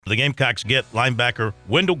The Gamecocks get linebacker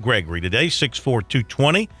Wendell Gregory today, 6'4",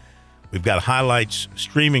 220. We've got highlights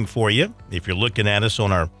streaming for you if you're looking at us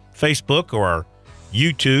on our Facebook or our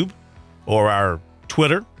YouTube or our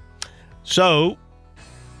Twitter. So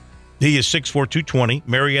he is 6'4", 220,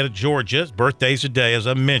 Marietta, Georgia. His birthday's today, as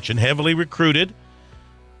I mentioned, heavily recruited.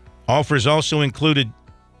 Offers also included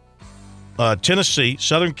Tennessee,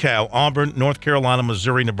 Southern Cal, Auburn, North Carolina,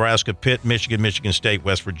 Missouri, Nebraska, Pitt, Michigan, Michigan State,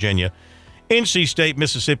 West Virginia, NC State,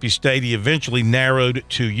 Mississippi State. He eventually narrowed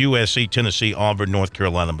to USC, Tennessee, Auburn, North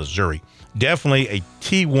Carolina, Missouri. Definitely a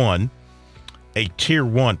T1, a Tier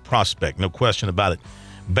 1 prospect, no question about it,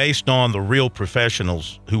 based on the real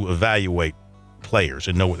professionals who evaluate players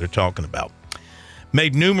and know what they're talking about.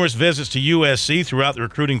 Made numerous visits to USC throughout the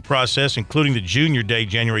recruiting process, including the junior day,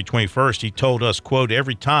 January 21st. He told us, quote,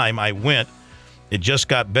 "Every time I went, it just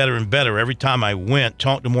got better and better. Every time I went,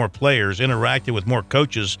 talked to more players, interacted with more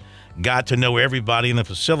coaches, got to know everybody in the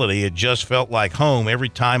facility. It just felt like home every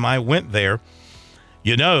time I went there.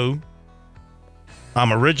 You know,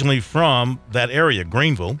 I'm originally from that area,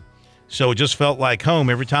 Greenville, so it just felt like home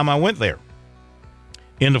every time I went there."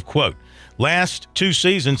 End of quote. Last 2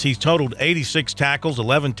 seasons, he's totaled 86 tackles,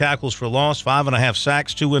 11 tackles for loss, 5.5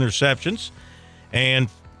 sacks, 2 interceptions. And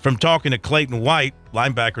from talking to Clayton White,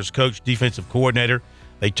 linebackers coach, defensive coordinator,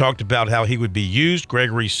 they talked about how he would be used.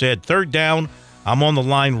 Gregory said, "Third down, I'm on the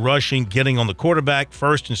line rushing, getting on the quarterback.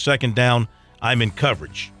 First and second down, I'm in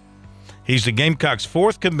coverage." He's the Gamecocks'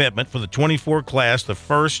 4th commitment for the 24 class, the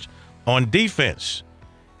first on defense.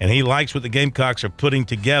 And he likes what the Gamecocks are putting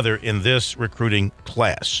together in this recruiting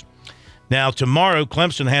class. Now, tomorrow,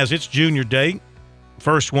 Clemson has its junior day,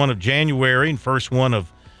 first one of January and first one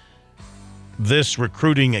of this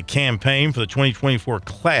recruiting campaign for the 2024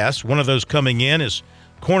 class. One of those coming in is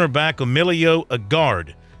cornerback Emilio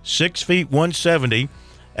Agard, 6 feet 170,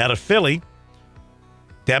 out of Philly.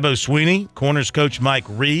 Dabo Swinney, corners coach Mike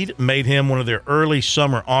Reed, made him one of their early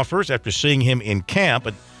summer offers after seeing him in camp.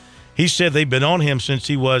 But he said they've been on him since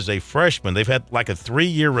he was a freshman. They've had like a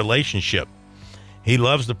 3-year relationship. He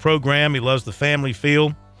loves the program. He loves the family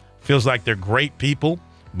feel. Feels like they're great people.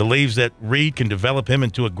 Believes that Reed can develop him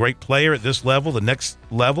into a great player at this level, the next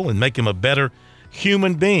level, and make him a better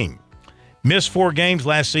human being. Missed 4 games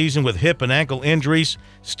last season with hip and ankle injuries.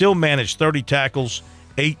 Still managed 30 tackles,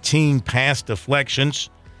 18 pass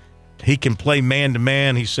deflections. He can play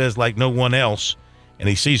man-to-man, he says, like no one else. And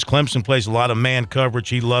he sees Clemson plays a lot of man coverage.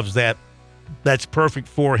 He loves that. That's perfect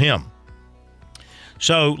for him.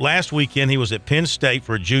 So last weekend he was at Penn State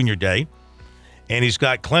for a junior day, and he's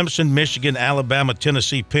got Clemson, Michigan, Alabama,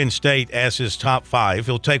 Tennessee, Penn State as his top 5.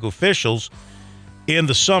 He'll take officials in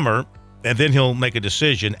the summer, and then he'll make a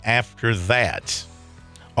decision after that.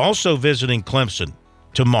 Also visiting Clemson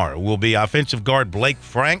tomorrow will be offensive guard Blake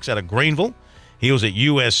Franks out of Greenville. He was at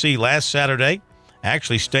USC last Saturday,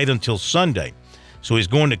 actually stayed until Sunday. So he's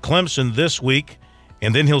going to Clemson this week,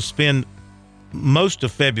 and then he'll spend most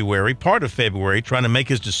of February, part of February, trying to make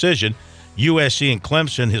his decision. USC and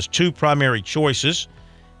Clemson, his 2 primary choices.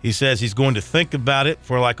 He says he's going to think about it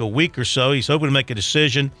for like a week or so. He's hoping to make a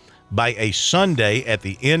decision by a Sunday at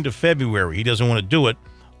the end of February. He doesn't want to do it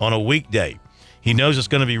on a weekday. He knows it's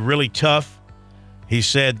going to be really tough. He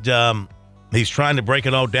said he's trying to break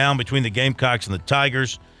it all down between the Gamecocks and the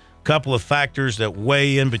Tigers. A couple of factors that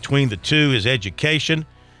weigh in between the two is education.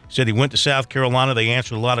 He said he went to South Carolina. They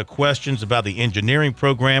answered a lot of questions about the engineering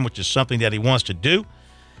program, which is something that he wants to do.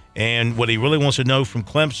 And what he really wants to know from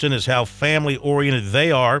Clemson is how family-oriented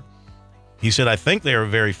they are. He said, I think they are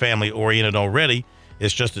very family-oriented already.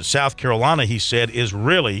 It's just that South Carolina, he said, is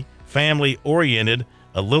really family-oriented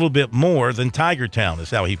a little bit more than Tiger Town,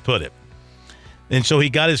 is how he put it. And so he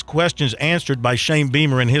got his questions answered by Shane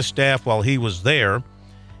Beamer and his staff while he was there.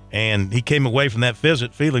 And he came away from that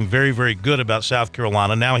visit feeling very, very good about South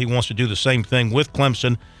Carolina. Now he wants to do the same thing with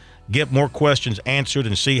Clemson, get more questions answered,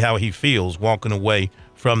 and see how he feels walking away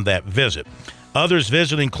from that visit. Others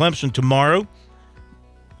visiting Clemson tomorrow,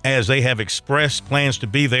 as they have expressed plans to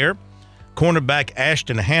be there. Cornerback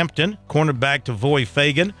Ashton Hampton, cornerback Tavoy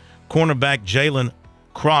Fagan, cornerback Jalen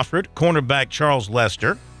Crawford, cornerback Charles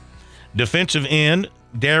Lester, defensive end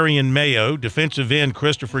Darian Mayo, defensive end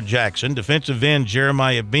Christopher Jackson, defensive end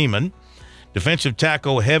Jeremiah Beeman, defensive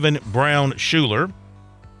tackle Heaven Brown Schuler,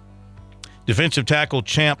 defensive tackle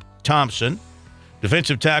Champ Thompson,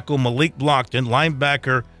 defensive tackle Malik Blockton,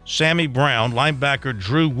 linebacker Sammy Brown, linebacker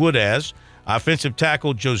Drew Woodaz, offensive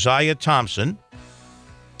tackle Josiah Thompson,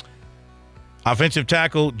 offensive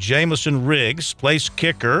tackle Jamison Riggs, place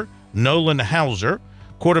kicker Nolan Hauser,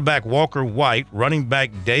 quarterback Walker White, running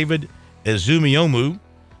back David Ezumiomu,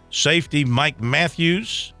 safety Mike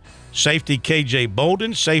Matthews, Safety KJ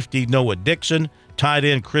Bolden, safety Noah Dixon, tight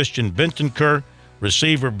end Christian Bentancur,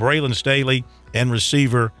 receiver Braylon Staley, and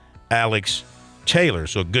receiver Alex Taylor.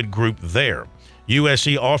 So a good group there.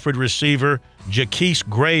 USC offered receiver Jaquise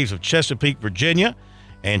Graves of Chesapeake, Virginia,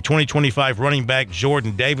 and 2025 running back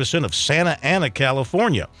Jordan Davison of Santa Ana,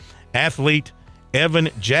 California. Athlete Evan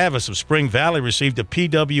Javis of Spring Valley received a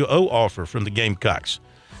PWO offer from the Gamecocks.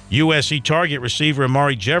 USC target receiver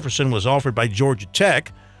Amari Jefferson was offered by Georgia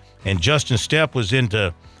Tech, and Justin Stepp was in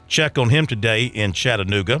to check on him today in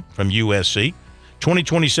Chattanooga from USC.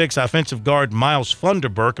 2026 offensive guard Miles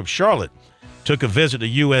Funderburk of Charlotte took a visit to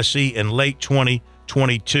USC in late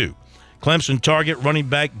 2022. Clemson target running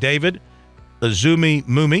back David Azumi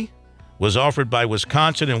Mumi was offered by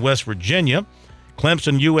Wisconsin and West Virginia.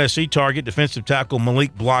 Clemson USC target defensive tackle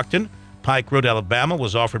Malik Blockton, Pike Road, Alabama,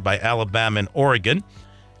 was offered by Alabama and Oregon.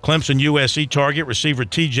 Clemson USC target receiver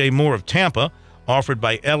TJ Moore of Tampa, offered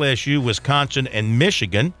by LSU, Wisconsin, and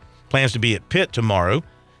Michigan. Plans to be at Pitt tomorrow.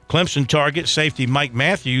 Clemson target safety Mike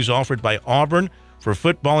Matthews, offered by Auburn for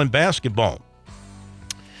football and basketball.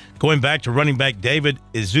 Going back to running back David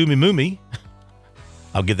Izumimumi,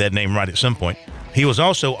 I'll get that name right at some point. He was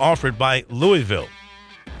also offered by Louisville.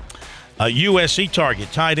 USC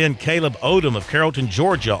target tight end Caleb Odom of Carrollton,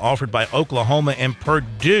 Georgia, offered by Oklahoma and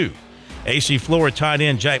Purdue. AC Florida tight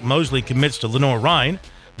end Jack Mosley commits to Lenoir-Rhyne.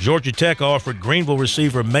 Georgia Tech offered Greenville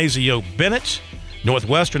receiver Mazeo Bennett.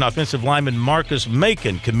 Northwestern offensive lineman Marcus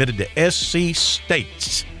Macon committed to SC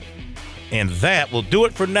State. And that will do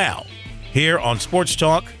it for now here on Sports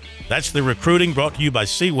Talk. That's the recruiting brought to you by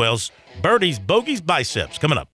Seawell's Birdie's Bogies Biceps. Coming up.